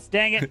chance.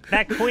 Dang it.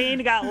 That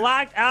queen got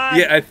locked on.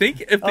 Yeah, I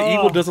think if the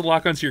eagle doesn't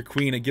lock onto your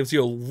queen, it gives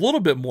you a little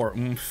bit more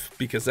oomph,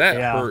 because that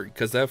hurt,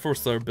 because that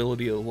forced their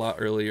ability a lot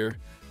earlier.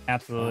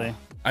 Absolutely.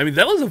 I mean,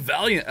 that was a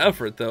valiant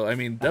effort, though. I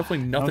mean,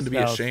 definitely nothing to be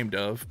spells. ashamed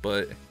of,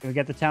 but... We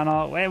get the town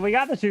hall. Wait, we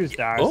got the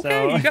 2-star, Okay,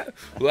 so... you got...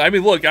 Well, I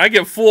mean, look, I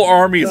get full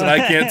armies, and I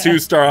can't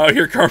 2-star out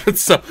here, Carbon,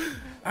 so...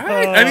 All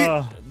right, I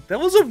mean, that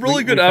was a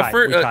really good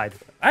effort. We tied.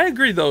 I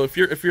agree, though. If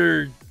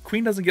your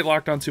queen doesn't get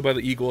locked onto by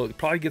the eagle, it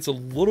probably gets a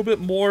little bit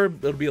more.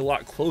 It'll be a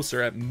lot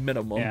closer at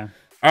minimum. Yeah.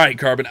 All right,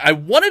 Carbon. I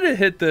wanted to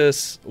hit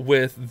this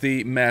with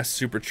the mass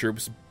super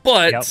troops,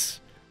 but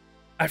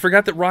I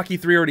forgot that Rocky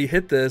 3 already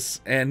hit this,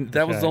 and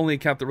that was the only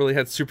account that really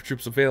had super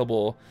troops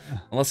available,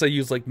 unless I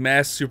used like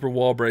mass super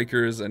wall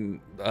breakers and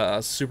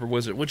super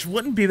wizard, which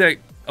wouldn't be that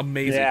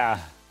amazing. Yeah.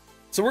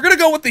 So we're gonna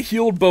go with the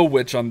healed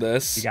BoWitch on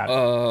this. You got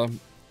it.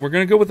 We're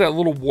gonna go with that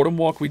little warden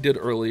walk we did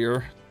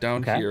earlier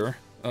down here.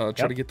 Try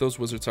to get those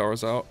wizard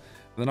towers out.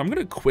 And then I'm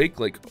gonna quake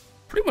like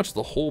pretty much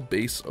the whole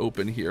base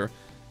open here,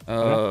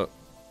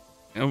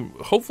 and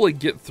hopefully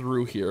get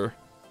through here.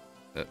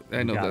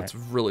 I know that's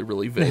really,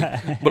 really vague,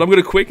 but I'm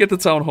gonna quake at the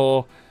town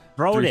hall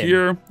through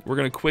here. We're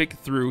gonna quake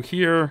through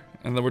here,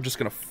 and then we're just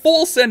gonna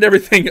full send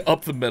everything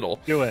up the middle.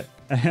 Do it.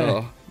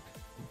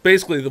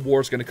 Basically, the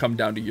war's gonna come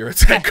down to your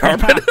attack,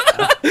 Carbon.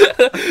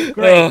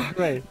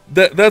 Great.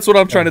 That's what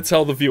I'm trying to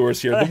tell the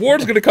viewers here. The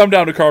war's gonna come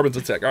down to Carbon's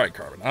attack. All right,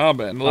 Carbon. Oh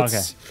man,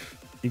 let's.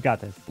 You got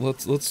this.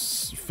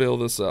 Let's fail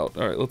this out.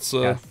 All right, let's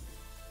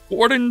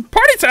warden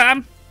party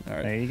time. All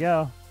right. There you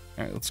go.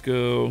 All right, let's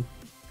go.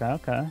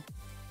 Okay.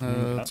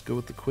 Let's go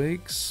with the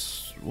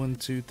quakes. 1,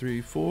 2,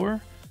 3,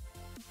 4.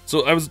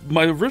 So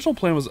my original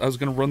plan was I was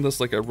gonna run this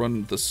like I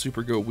run the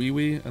Super Go Wee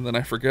Wee, and then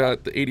I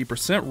forgot the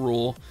 80%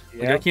 rule.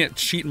 Like I can't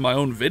cheat in my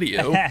own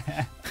video.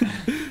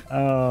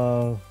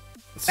 Oh,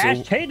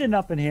 fast cheating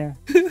up in here.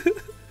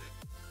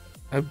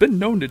 I've been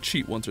known to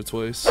cheat once or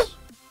twice.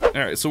 All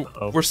right, so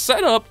we're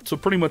set up to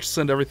pretty much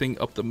send everything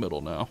up the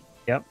middle now.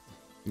 Yep.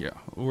 Yeah,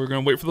 we're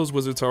gonna wait for those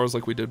wizard towers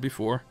like we did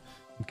before.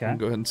 Okay. I'm gonna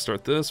go ahead and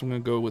start this. I'm gonna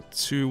go with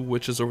 2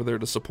 witches over there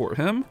to support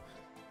him.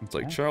 It's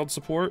like child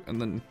support, and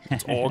then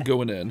it's all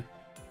going in.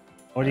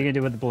 What are you gonna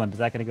do with the blimp? Is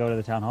that gonna go to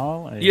the town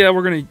hall? Or... Yeah,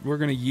 we're gonna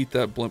yeet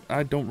that blimp.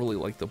 I don't really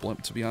like the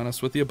blimp, to be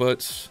honest with you,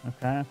 but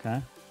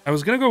okay. I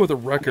was gonna go with a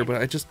wrecker,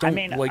 but I just don't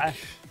like.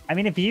 I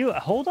mean, if you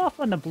hold off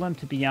on the blimp,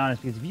 to be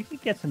honest, because if you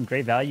could get some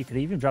great value, you could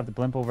even drop the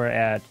blimp over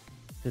at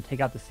to take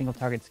out the single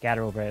target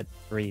scatter over at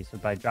 3. So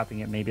by dropping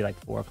it maybe like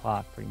 4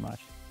 o'clock, pretty much.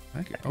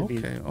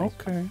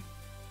 Okay.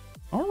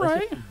 All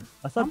right.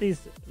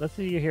 Let's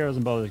see your heroes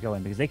and bowlers go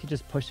in, because they could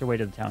just push their way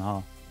to the town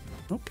hall.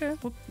 Okay.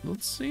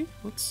 Let's see.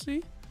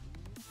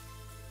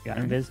 Got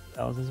invis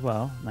spells as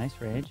well. Nice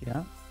rage. Yeah.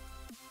 I'm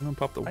gonna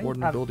pop the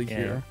warden ability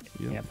here.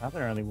 Yeah, pop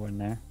an early warden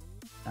there.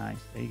 Nice.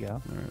 There you go.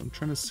 All right, I'm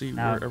trying to see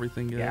where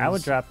everything is. Yeah, I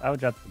would drop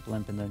the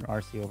blimp and then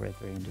RC over at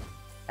 3 and just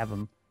have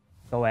them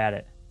go at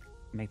it,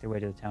 make their way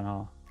to the town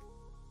hall.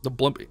 The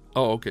blimp.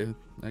 Oh, okay.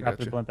 I got you. Drop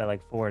the blimp at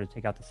like 4 to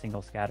take out the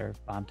single scatter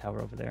bomb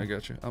tower over there. I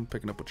got you. I'm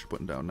picking up what you're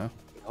putting down now.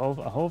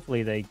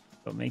 Hopefully they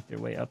go make their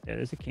way up there.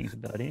 There's a king's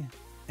ability.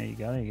 There you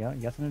go. You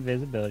got some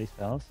invisibility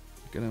spells.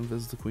 Gonna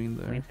invis the queen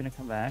there. Queen's gonna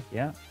come back.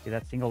 Yeah. See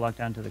that single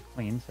lockdown to the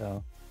queen.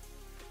 So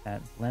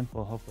that blimp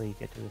will hopefully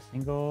get to the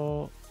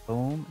single.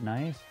 Boom.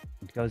 Nice.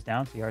 It goes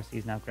down. So the RC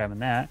is now grabbing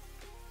that.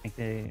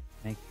 You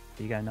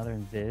got another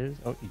invis.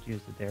 Oh, you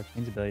used it there.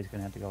 Queen's ability is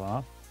gonna have to go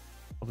off.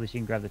 Hopefully she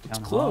can grab the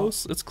town hall.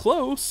 It's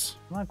close.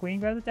 Come on, queen,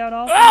 grab the town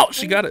hall. Oh,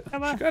 she got it.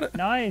 Come on. She got it.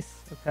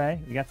 Nice. Okay.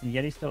 We got some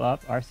Yeti still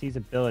up. RC's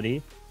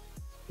ability.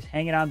 He's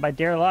hanging on by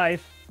dear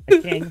life. The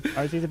king.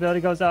 RC's ability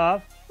goes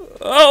off.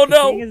 Oh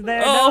no! The king is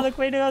there. Oh. No, the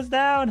queen goes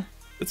down.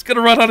 It's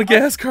gonna run out of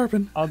gas,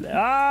 Carbon. Oh,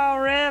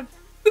 rip!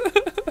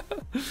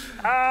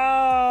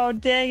 Oh,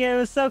 dang it! It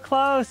was so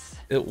close.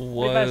 It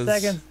was. 35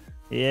 seconds.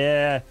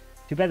 Yeah.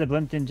 Too bad the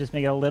blimp didn't just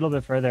make it a little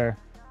bit further.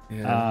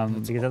 Yeah.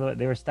 Because otherwise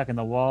they were stuck in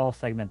the wall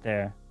segment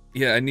there.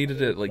 Yeah, I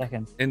needed it like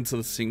into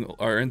the single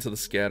or into the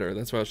scatter.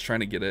 That's why I was trying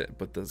to get it,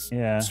 but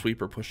the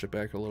sweeper pushed it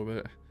back a little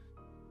bit.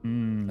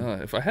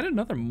 If I had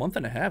another month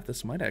and a half,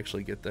 this might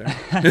actually get there.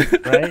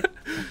 Right?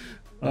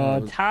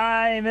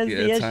 Time is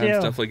the issue. Time's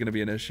definitely going to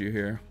be an issue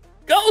here.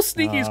 Go,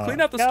 Sneakies! Clean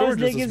out the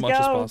storages as much as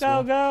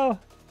possible. Go!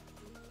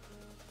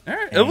 All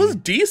right, it was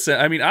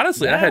decent. I mean,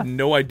 honestly, I had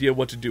no idea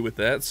what to do with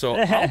that, so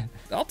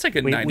I'll take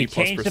a 90+%. We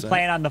changed the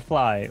plan on the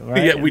fly,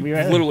 right? Yeah, we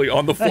literally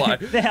on the fly.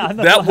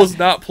 That was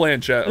not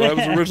planned, chat. I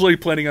was originally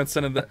planning on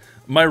sending that.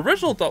 My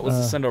original thought was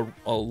to send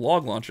a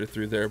log launcher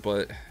through there,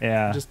 but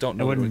I just don't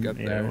know when we got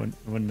there.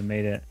 Wouldn't have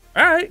made it.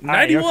 All right,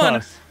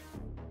 91.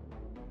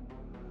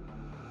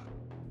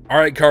 All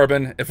right,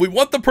 Carbon. If we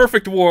want the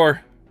perfect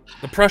war,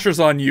 the pressure's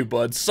on you,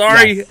 bud.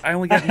 Sorry, I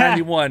only got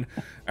 91.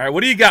 All right,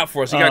 what do you got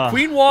for us? You got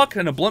Queen Walk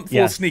and a blimp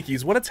full of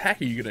Sneakies. What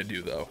attack are you going to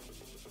do, though?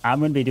 I'm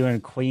going to be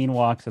doing Queen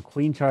Walk, so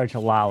Queen Charge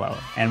LaLo.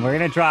 And we're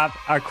going to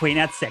drop our Queen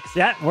at 6.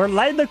 Yeah, we're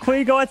letting the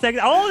Queen go at 6.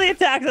 All the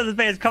attacks on the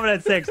base coming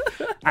at 6.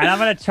 And I'm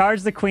going to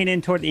charge the Queen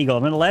in toward the Eagle.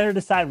 I'm going to let her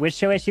decide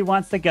which way she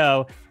wants to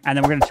go. And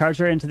then we're going to charge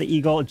her into the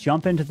Eagle,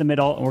 jump into the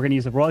middle, and we're going to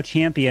use the Royal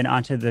Champion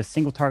onto the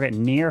single target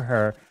near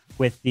her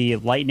with the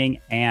Lightning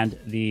and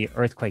the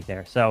Earthquake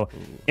there. So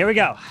here we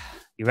go.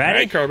 You ready? All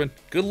right, Carbon.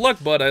 Good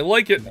luck, bud. I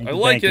like it. I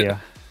like it.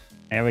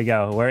 There we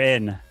go. We're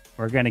in.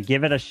 We're going to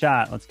give it a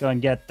shot. Let's go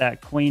and get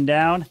that queen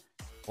down.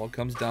 All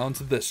comes down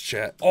to this,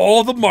 chat.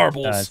 All the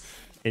marbles.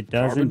 It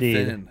does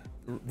indeed. CarbonFin.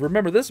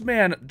 Remember, this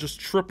man just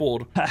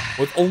tripled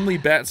with only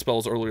bat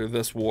spells earlier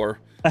this war.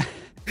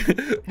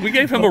 We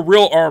gave him a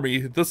real army.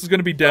 This is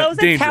going to be dangerous.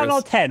 It was a 10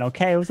 on 10,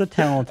 okay? It was a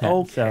 10 on 10.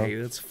 Okay,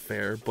 that's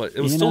fair, but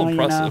it was still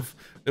impressive.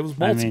 It was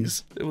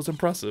multis. It was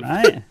impressive.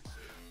 Right.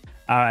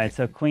 All right,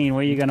 so queen,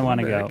 where are you going to want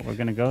to go? We're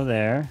going to go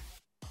there.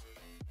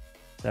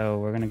 So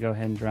we're going to go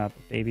ahead and drop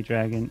a baby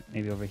dragon,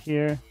 maybe over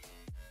here.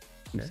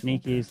 Some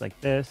sneakies like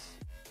this.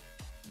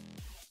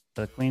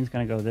 So the queen's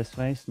going to go this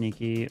way.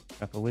 Sneaky,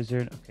 drop a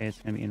wizard. Okay, it's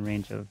going to be in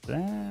range of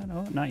that.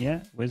 Oh, not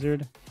yet.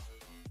 Wizard.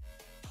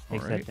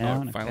 Takes that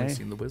down. Finally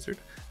seen the wizard.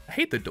 I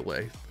hate the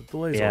delay. The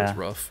delay is always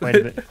rough. quite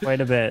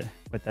a bit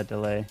with that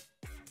delay.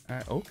 All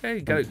right,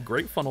 okay, got a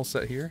great funnel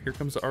set here. Here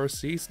comes the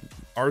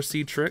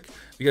RC trick.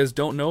 If you guys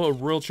don't know, a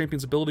Royal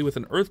Champion's ability with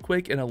an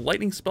Earthquake and a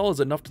Lightning spell is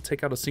enough to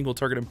take out a single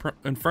target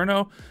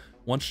Inferno.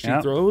 Once she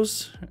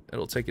throws,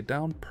 it'll take it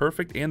down.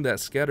 Perfect, and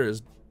that scatter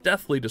is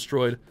deathly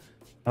destroyed.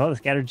 Oh, the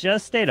scatter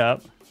just stayed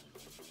up.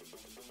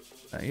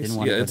 Nice.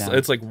 Yeah,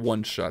 it's like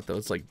one shot, though.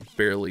 It's like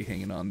barely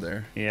hanging on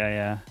there.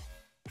 Yeah.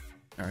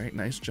 All right,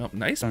 nice jump.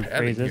 Nice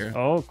padding here.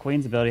 Oh,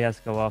 queen's ability has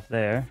to go off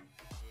there.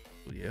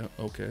 Yeah,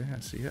 okay, I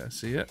see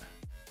it.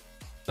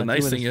 The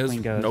nice thing is,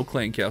 no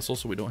clan castle,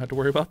 so we don't have to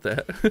worry about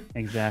that.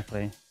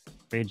 Exactly.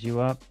 Raid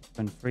you up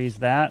and freeze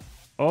that.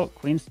 Oh,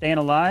 queen's staying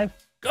alive.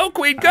 Go,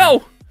 queen,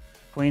 go!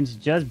 Queen's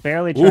just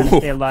barely trying to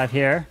stay alive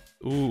here.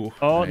 Ooh.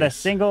 Oh, the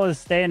single is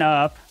staying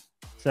up.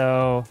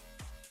 So,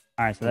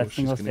 all right, so that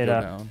single stayed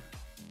up.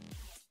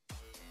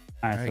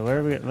 All right, so where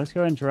are we? Let's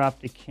go and drop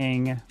the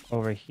king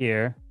over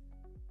here.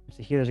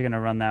 So healers are going to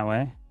run that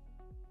way.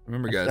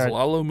 Remember, guys,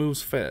 LaLo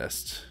moves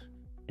fast.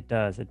 It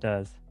does.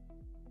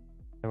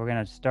 So we're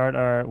going to start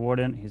our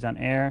warden. He's on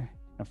air.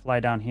 Gonna fly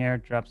down here,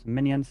 drop some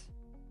minions.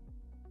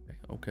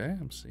 Okay,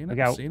 I'm seeing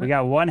it. We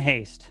got one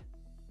haste.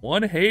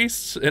 One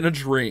haste in a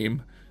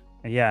dream.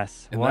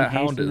 Yes, and one that haste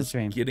hound in a is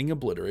dream. getting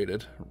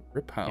obliterated.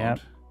 Rip hound. Yep.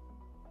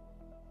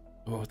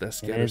 Oh, that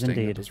scatter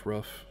staying up is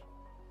rough.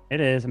 It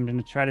is. I'm going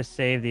to try to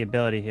save the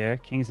ability here.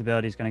 King's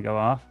ability is going to go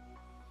off.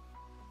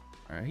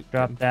 All right.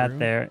 Drop that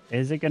there.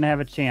 Is it going to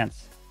have a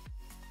chance?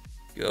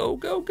 Go.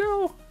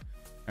 All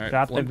right.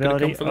 Drop the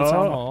ability. For the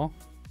town hall.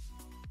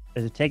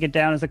 Does it take it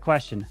down is a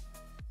question.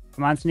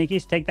 Come on,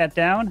 Sneakies, take that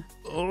down.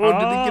 Oh,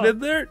 did he get in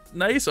there?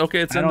 Nice. Okay,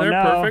 it's in there.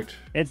 Perfect.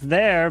 It's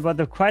there, but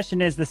the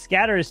question is the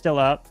scatter is still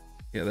up.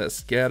 Yeah, that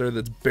scatter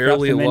that's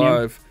barely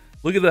alive.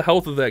 Look at the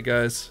health of that,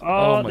 guys.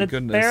 Oh my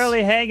goodness.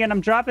 Barely hanging.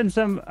 I'm dropping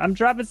some.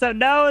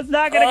 No, it's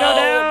not gonna go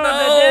down.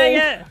 No.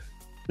 Dang it.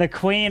 The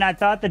queen. I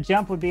thought the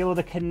jump would be able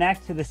to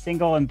connect to the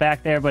single and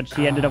back there, but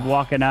she ended up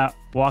walking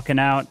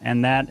out,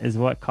 and that is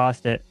what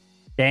cost it.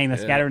 Dang, the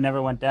scatter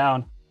never went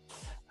down.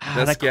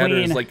 That scatter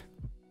is like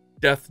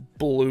death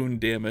balloon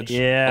damage.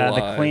 Yeah,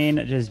 the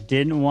queen just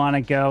didn't want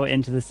to go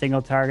into the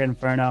single target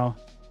Inferno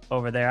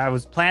over there. I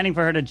was planning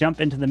for her to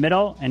jump into the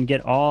middle and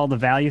get all the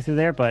value through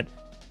there, but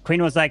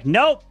queen was like,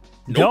 nope.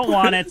 Don't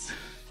want it.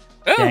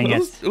 Dang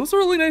it. It was a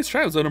really nice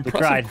try. It was an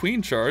impressive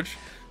queen charge.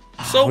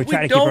 So we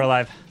try to keep her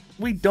alive.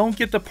 We don't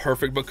get the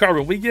perfect, but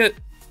Carbon, we get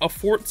a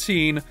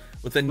 14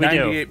 with a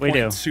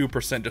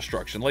 98.2%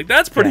 destruction. Like,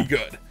 that's pretty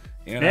good.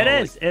 You know,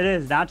 it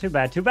is not too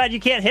bad. Too bad you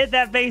can't hit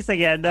that base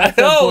again. That's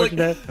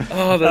unfortunate.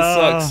 Oh,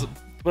 that sucks.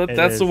 But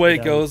that's the way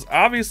it goes.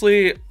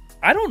 Obviously,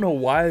 I don't know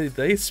why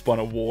they spun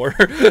a war.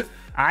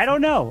 I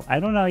don't know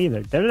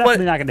either. They're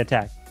definitely not going to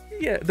attack.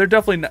 Yeah, they're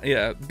definitely not.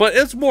 Yeah, but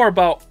it's more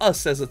about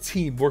us as a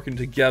team working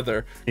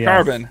together. Yes.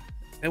 Carbon,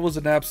 it was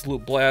an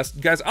absolute blast.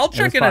 Guys, I'll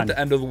check in at the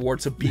end of the war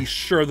to be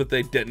sure that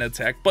they didn't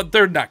attack, but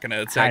they're not going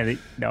to attack.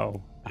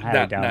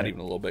 Not even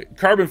a little bit.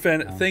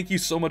 CarbonFin, thank you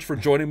so much for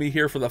joining me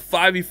here for the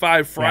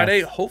 5v5 Friday.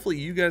 Yes. Hopefully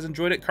you guys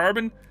enjoyed it.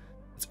 Carbon,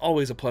 it's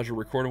always a pleasure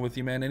recording with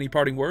you, man. Any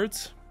parting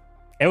words?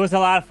 It was a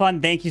lot of fun.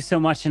 Thank you so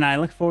much, and I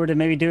look forward to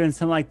maybe doing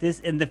something like this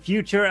in the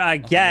future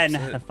again,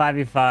 the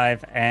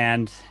 5v5,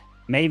 and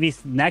maybe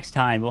next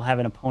time we'll have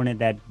an opponent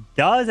that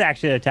does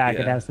actually attack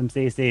and have some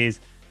CCs.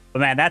 But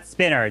man, that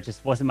spinner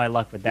just wasn't my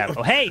luck with that.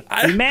 But hey,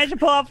 we managed to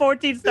pull out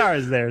 14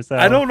 stars there. So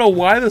I don't know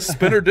why the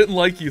spinner didn't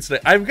like you today.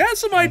 I've got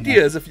some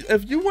ideas.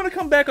 If you want to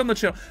come back on the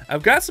channel,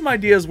 I've got some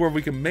ideas where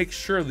we can make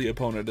sure the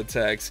opponent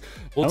attacks.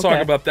 We'll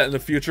talk about that in the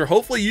future.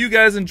 Hopefully you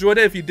guys enjoyed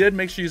it. If you did,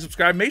 make sure you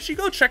subscribe. Make sure you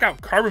go check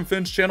out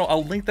CarbonFin's channel.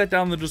 I'll link that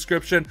down in the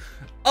description.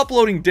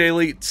 Uploading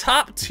daily,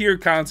 top tier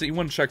content. You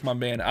want to check my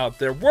man out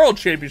there. World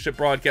Championship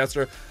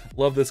broadcaster.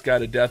 Love this guy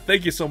to death.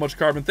 Thank you so much,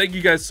 Carbon. Thank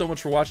you guys so much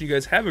for watching. You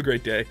guys have a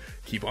great day.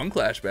 Keep on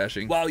clash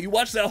bashing. Wow, you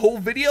watched that whole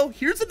video?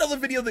 Here's another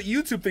video that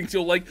YouTube thinks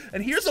you'll like,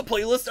 and here's a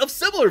playlist of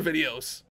similar videos.